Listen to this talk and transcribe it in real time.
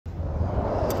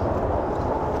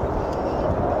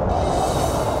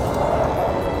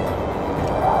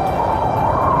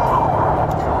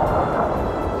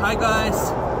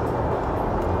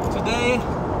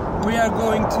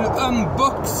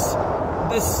unbox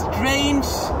the strange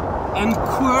and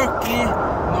quirky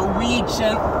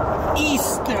Norwegian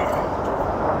Easter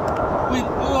with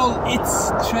all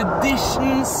its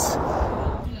traditions.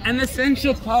 An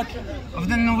essential part of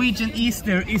the Norwegian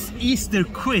Easter is Easter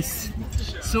quiz.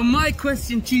 So my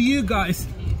question to you guys,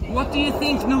 what do you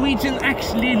think Norwegians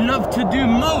actually love to do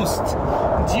most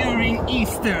during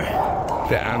Easter?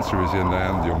 The answer is in the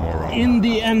end, you moron. In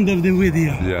the end of the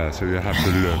video. Yeah, so you have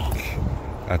to look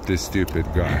at this stupid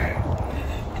guy.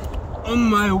 On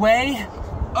my way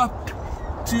up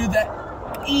to the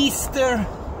Easter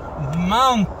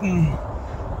mountain,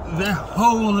 the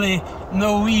holy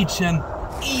Norwegian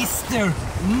Easter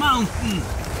mountain.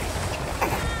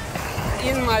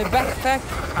 In my backpack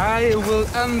I will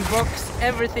unbox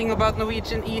everything about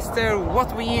Norwegian Easter,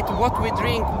 what we eat, what we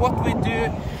drink, what we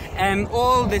do, and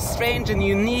all the strange and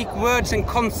unique words and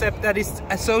concepts that is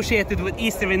associated with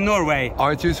Easter in Norway.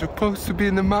 Aren't you supposed to be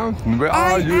in the mountain? Where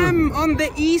are you? I am on the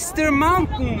Easter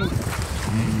mountain!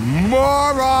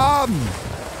 Moron!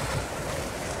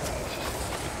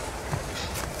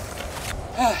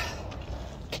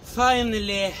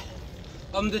 Finally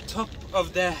on the top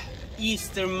of the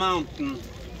Easter mountain,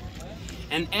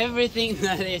 and everything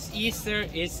that is Easter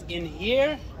is in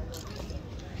here,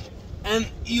 and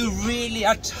you really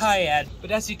are tired.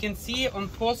 But as you can see on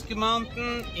Påske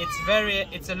mountain,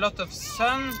 it's a lot of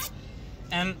sun,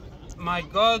 and my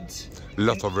god, a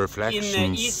lot of reflections.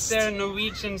 In Easter,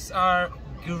 Norwegians are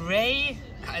grey,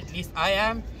 at least I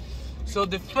am. So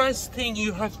the first thing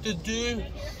you have to do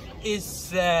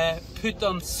is put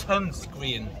on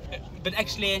sunscreen. But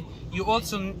actually you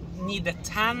also need a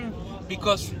tan,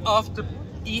 because after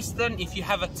Easter, if you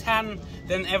have a tan,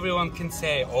 then everyone can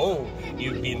say, oh,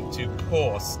 you've been to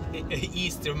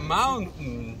Easter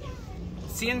mountain.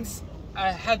 Since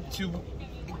I had to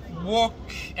walk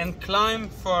and climb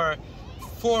for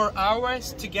 4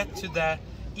 hours to get to the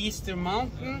Easter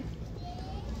mountain,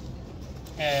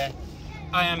 I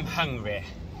am hungry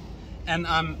and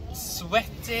I'm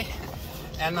sweaty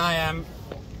and I am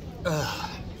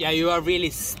yeah, you are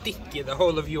really sticky. The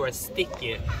whole of you are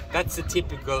sticky. That's a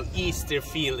typical Easter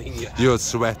feeling. You're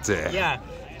sweaty. Yeah,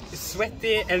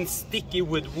 sweaty and sticky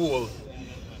with wool.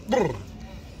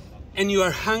 And you are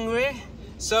hungry,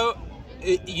 so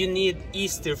you need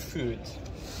Easter food.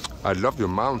 I love your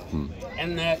mountain.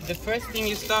 And the first thing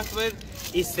you start with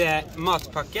is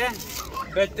Matpakke,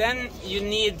 but then you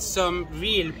need some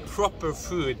real proper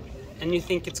food. And you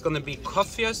think it's gonna be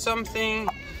coffee or something,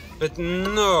 but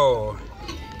no.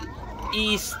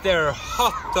 Easter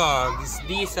hot dogs.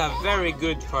 These are very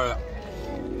good for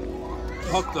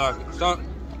hot dogs. So,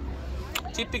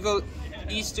 typical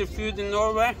Easter food in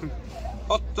Norway,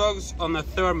 hot dogs on a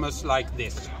thermos like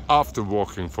this. After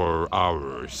walking for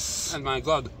hours. And my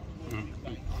god,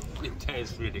 it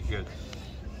tastes really good.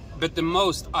 But the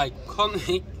most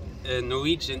iconic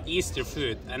Norwegian Easter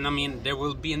food, and I mean there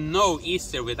will be no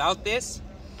Easter without this,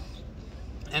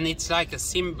 and it's like a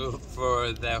symbol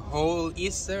for the whole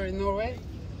Easter in Norway,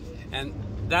 and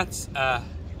that's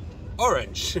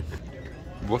orange.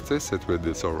 What is it with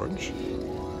this orange?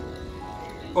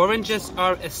 Oranges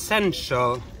are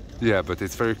essential. Yeah, but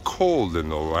it's very cold in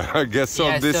Norway. I guess so.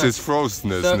 Yeah, this is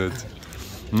frozen, isn't it?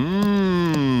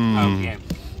 Okay.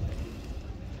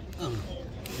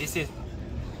 This is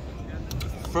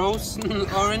frozen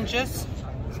oranges.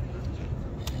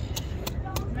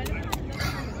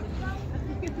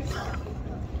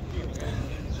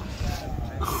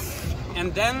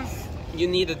 And then you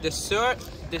need a dessert,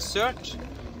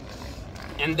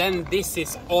 and then this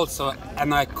is also an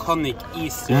iconic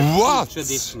Easter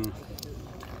tradition.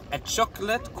 A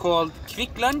chocolate called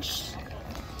Quick Lunch.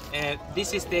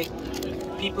 This is the,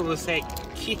 people will say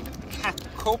Kit Kat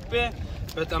copy,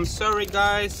 but I'm sorry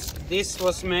guys, this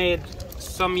was made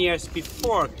some years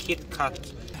before Kit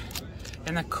Kat.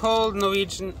 And a cold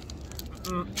Norwegian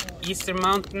Easter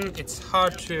mountain, it's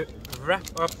hard to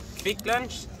wrap up Quick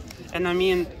Lunch. And I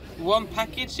mean, one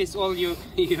package is all you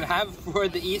have for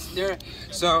the Easter.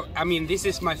 So, I mean, this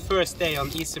is my first day on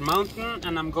Easter mountain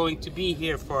and I'm going to be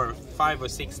here for 5 or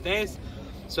 6 days.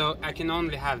 So I can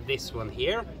only have this one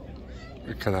here.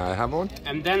 Can I have one?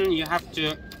 And then you have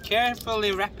to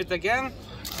carefully wrap it again.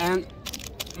 And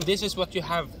this is what you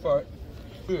have for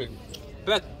food.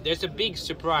 But there's a big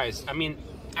surprise. I mean,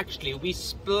 actually we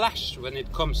splash when it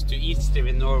comes to Easter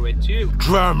in Norway too.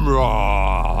 Drum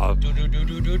roll!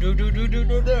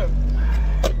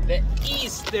 The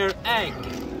Easter egg.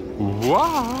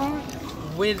 What?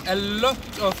 With a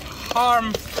lot of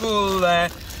harmful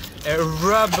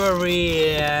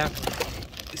rubbery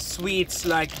sweets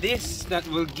like this that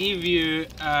will give you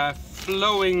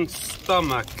flowing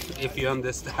stomach, if you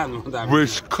understand what I mean.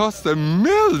 Which cost $1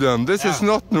 million. This is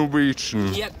not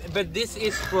Norwegian. Yeah, but this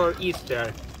is for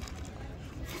Easter.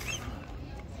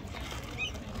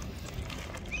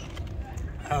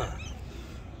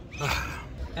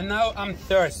 And now I'm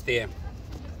thirsty.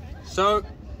 So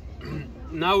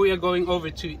now we are going over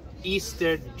to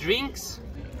Easter drinks.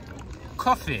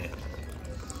 Coffee.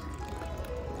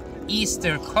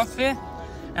 Easter coffee.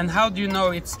 And how do you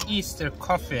know it's Easter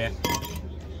coffee?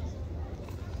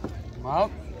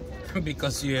 Well,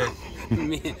 because you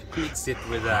mix it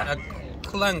with a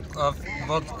clunk of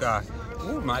vodka.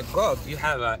 Oh my God, you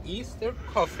have an Easter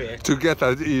coffee. To get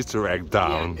that Easter egg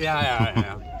down.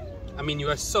 Yeah. I mean, you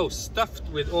are so stuffed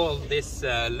with all this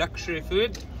luxury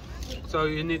food, so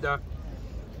you need a...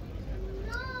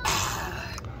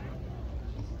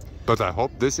 But I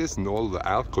hope this isn't all the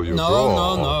alcohol you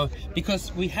brought. No,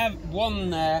 because we have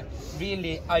one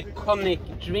really iconic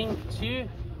drink too,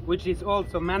 which is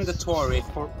also mandatory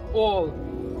for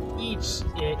each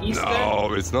Easter.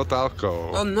 No, it's not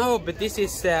alcohol. Oh no, but this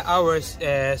is our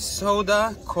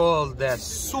soda called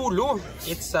Solo.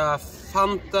 It's a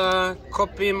Fanta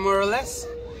copy, more or less.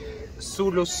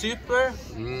 Solo Super.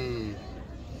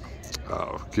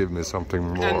 Oh, give me something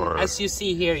more. And as you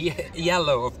see here,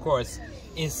 yellow, of course,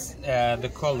 is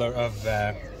the color of...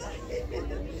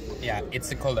 yeah, it's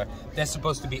the color. There's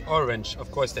supposed to be orange. Of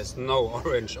course, there's no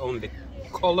orange, only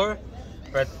color.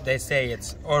 But they say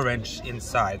it's orange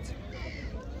inside.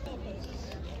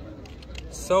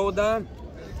 Soda.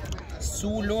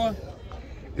 Solo.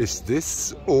 Is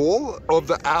this all of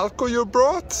the alcohol you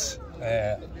brought?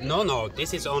 No,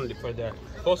 this is only for the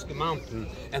Påske Mountain.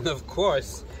 And of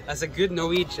course, as a good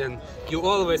Norwegian, you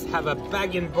always have a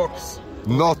bag-in-box.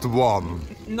 Not one.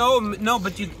 No,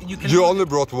 but you can... You only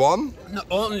brought one? No,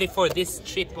 only for this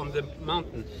trip on the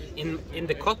mountain. In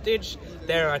the cottage,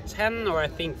 there are 10 or I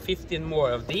think 15 more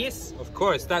of these. Of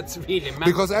course, that's really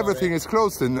mandatory. Because everything is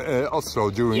closed in Oslo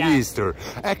during Easter,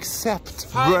 except...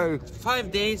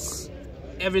 5 days,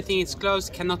 everything is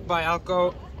closed, cannot buy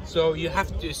alcohol, so you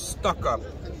have to stock up.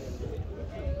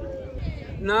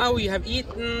 Now you have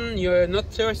eaten, you're not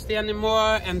thirsty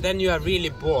anymore, and then you are really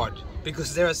bored.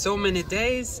 Because there are so many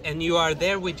days and you are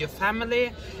there with your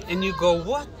family and you go,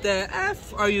 what the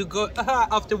F are you going...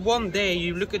 After one day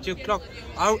you look at your clock,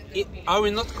 are we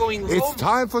not going home? It's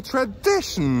time for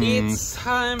traditions. It's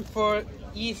time for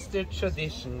Easter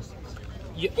traditions.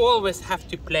 You always have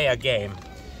to play a game.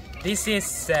 This is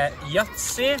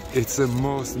Yahtzee. It's the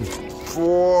most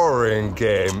boring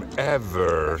game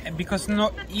ever. Because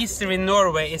Easter in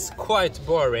Norway is quite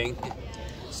boring.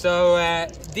 So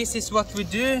this is what we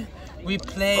do. We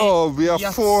play we are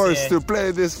Yahtzee. Forced to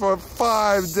play this for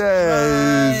 5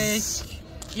 days.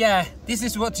 Yeah, this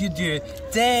is what you do.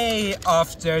 Day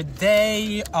after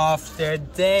day after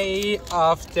day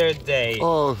after day.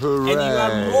 Oh, hooray. And you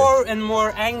are more and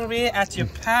more angry at your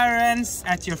parents,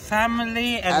 at your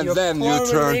family, and then you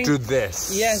turn to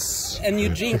this. Yes, and you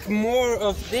drink more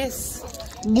of this.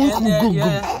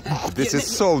 This is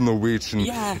so Norwegian.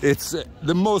 Yeah. It's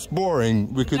the most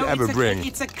boring we could ever bring.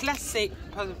 It's a classic.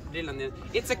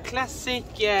 It's a classic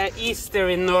Easter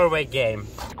in Norway game.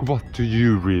 What do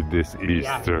you read this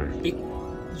Easter? Yeah.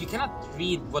 You cannot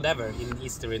read whatever in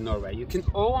Easter in Norway. You can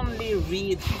only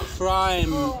read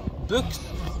crime books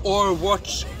or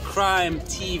watch crime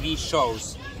TV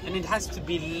shows. And it has to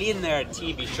be linear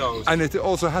TV shows. And it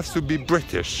also has to be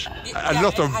British. A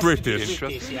lot of British.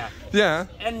 Yeah.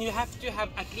 And you have to have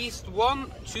at least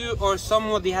 1, 2, or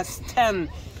somebody has 10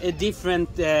 different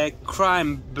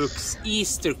crime books,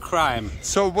 Easter crime.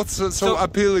 So what's so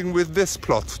appealing with this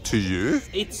plot to you?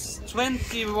 It's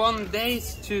 21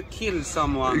 days to kill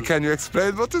someone. Can you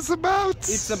explain what it's about?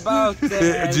 It's about...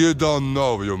 You don't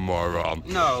know, you moron.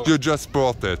 No. You just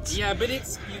bought it. Yeah, but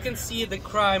you can see the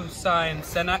crime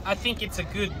signs, and I think it's a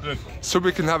good book. So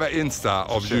we can have an Insta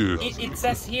of you. It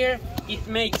says here, it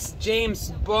makes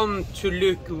James Bond to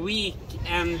look weak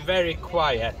and very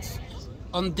quiet.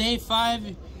 On day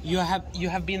 5, you have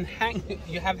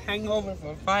hangover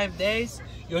for 5 days.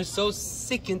 You're so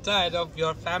sick and tired of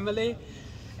your family,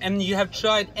 and you have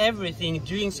tried everything,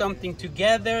 doing something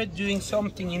together, doing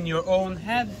something in your own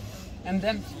head, and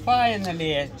then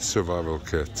finally survival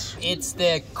kit. It's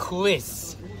the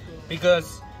quiz,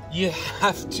 because you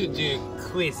have to do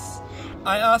quiz.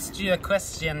 I asked you a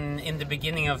question in the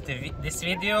beginning of this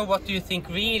video. What do you think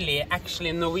really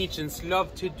actually Norwegians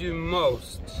love to do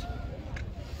most?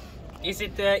 Is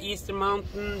it the Easter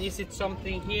Mountain? Is it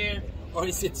something here? Or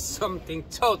is it something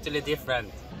totally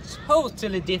different?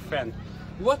 Totally different.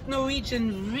 What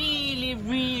Norwegian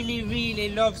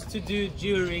really loves to do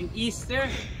during Easter?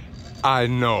 I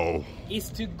know. Is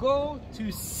to go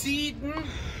to Sweden.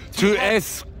 To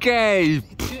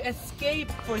escape. To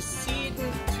escape for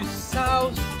Sweden to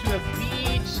south to a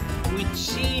beach with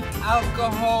cheap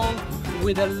alcohol,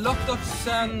 with a lot of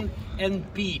sun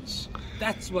and beach.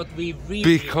 That's what we really.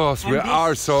 Because we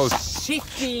are so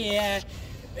shitty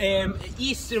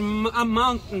Easter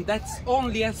mountain. That's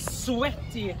only a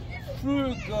sweaty,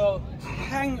 frugal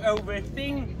hangover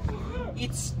thing.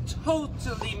 It's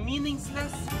totally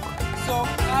meaningless. So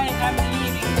I am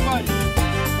leaving for.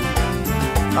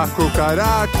 A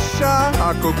cucaracha,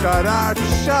 a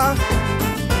cucaracha.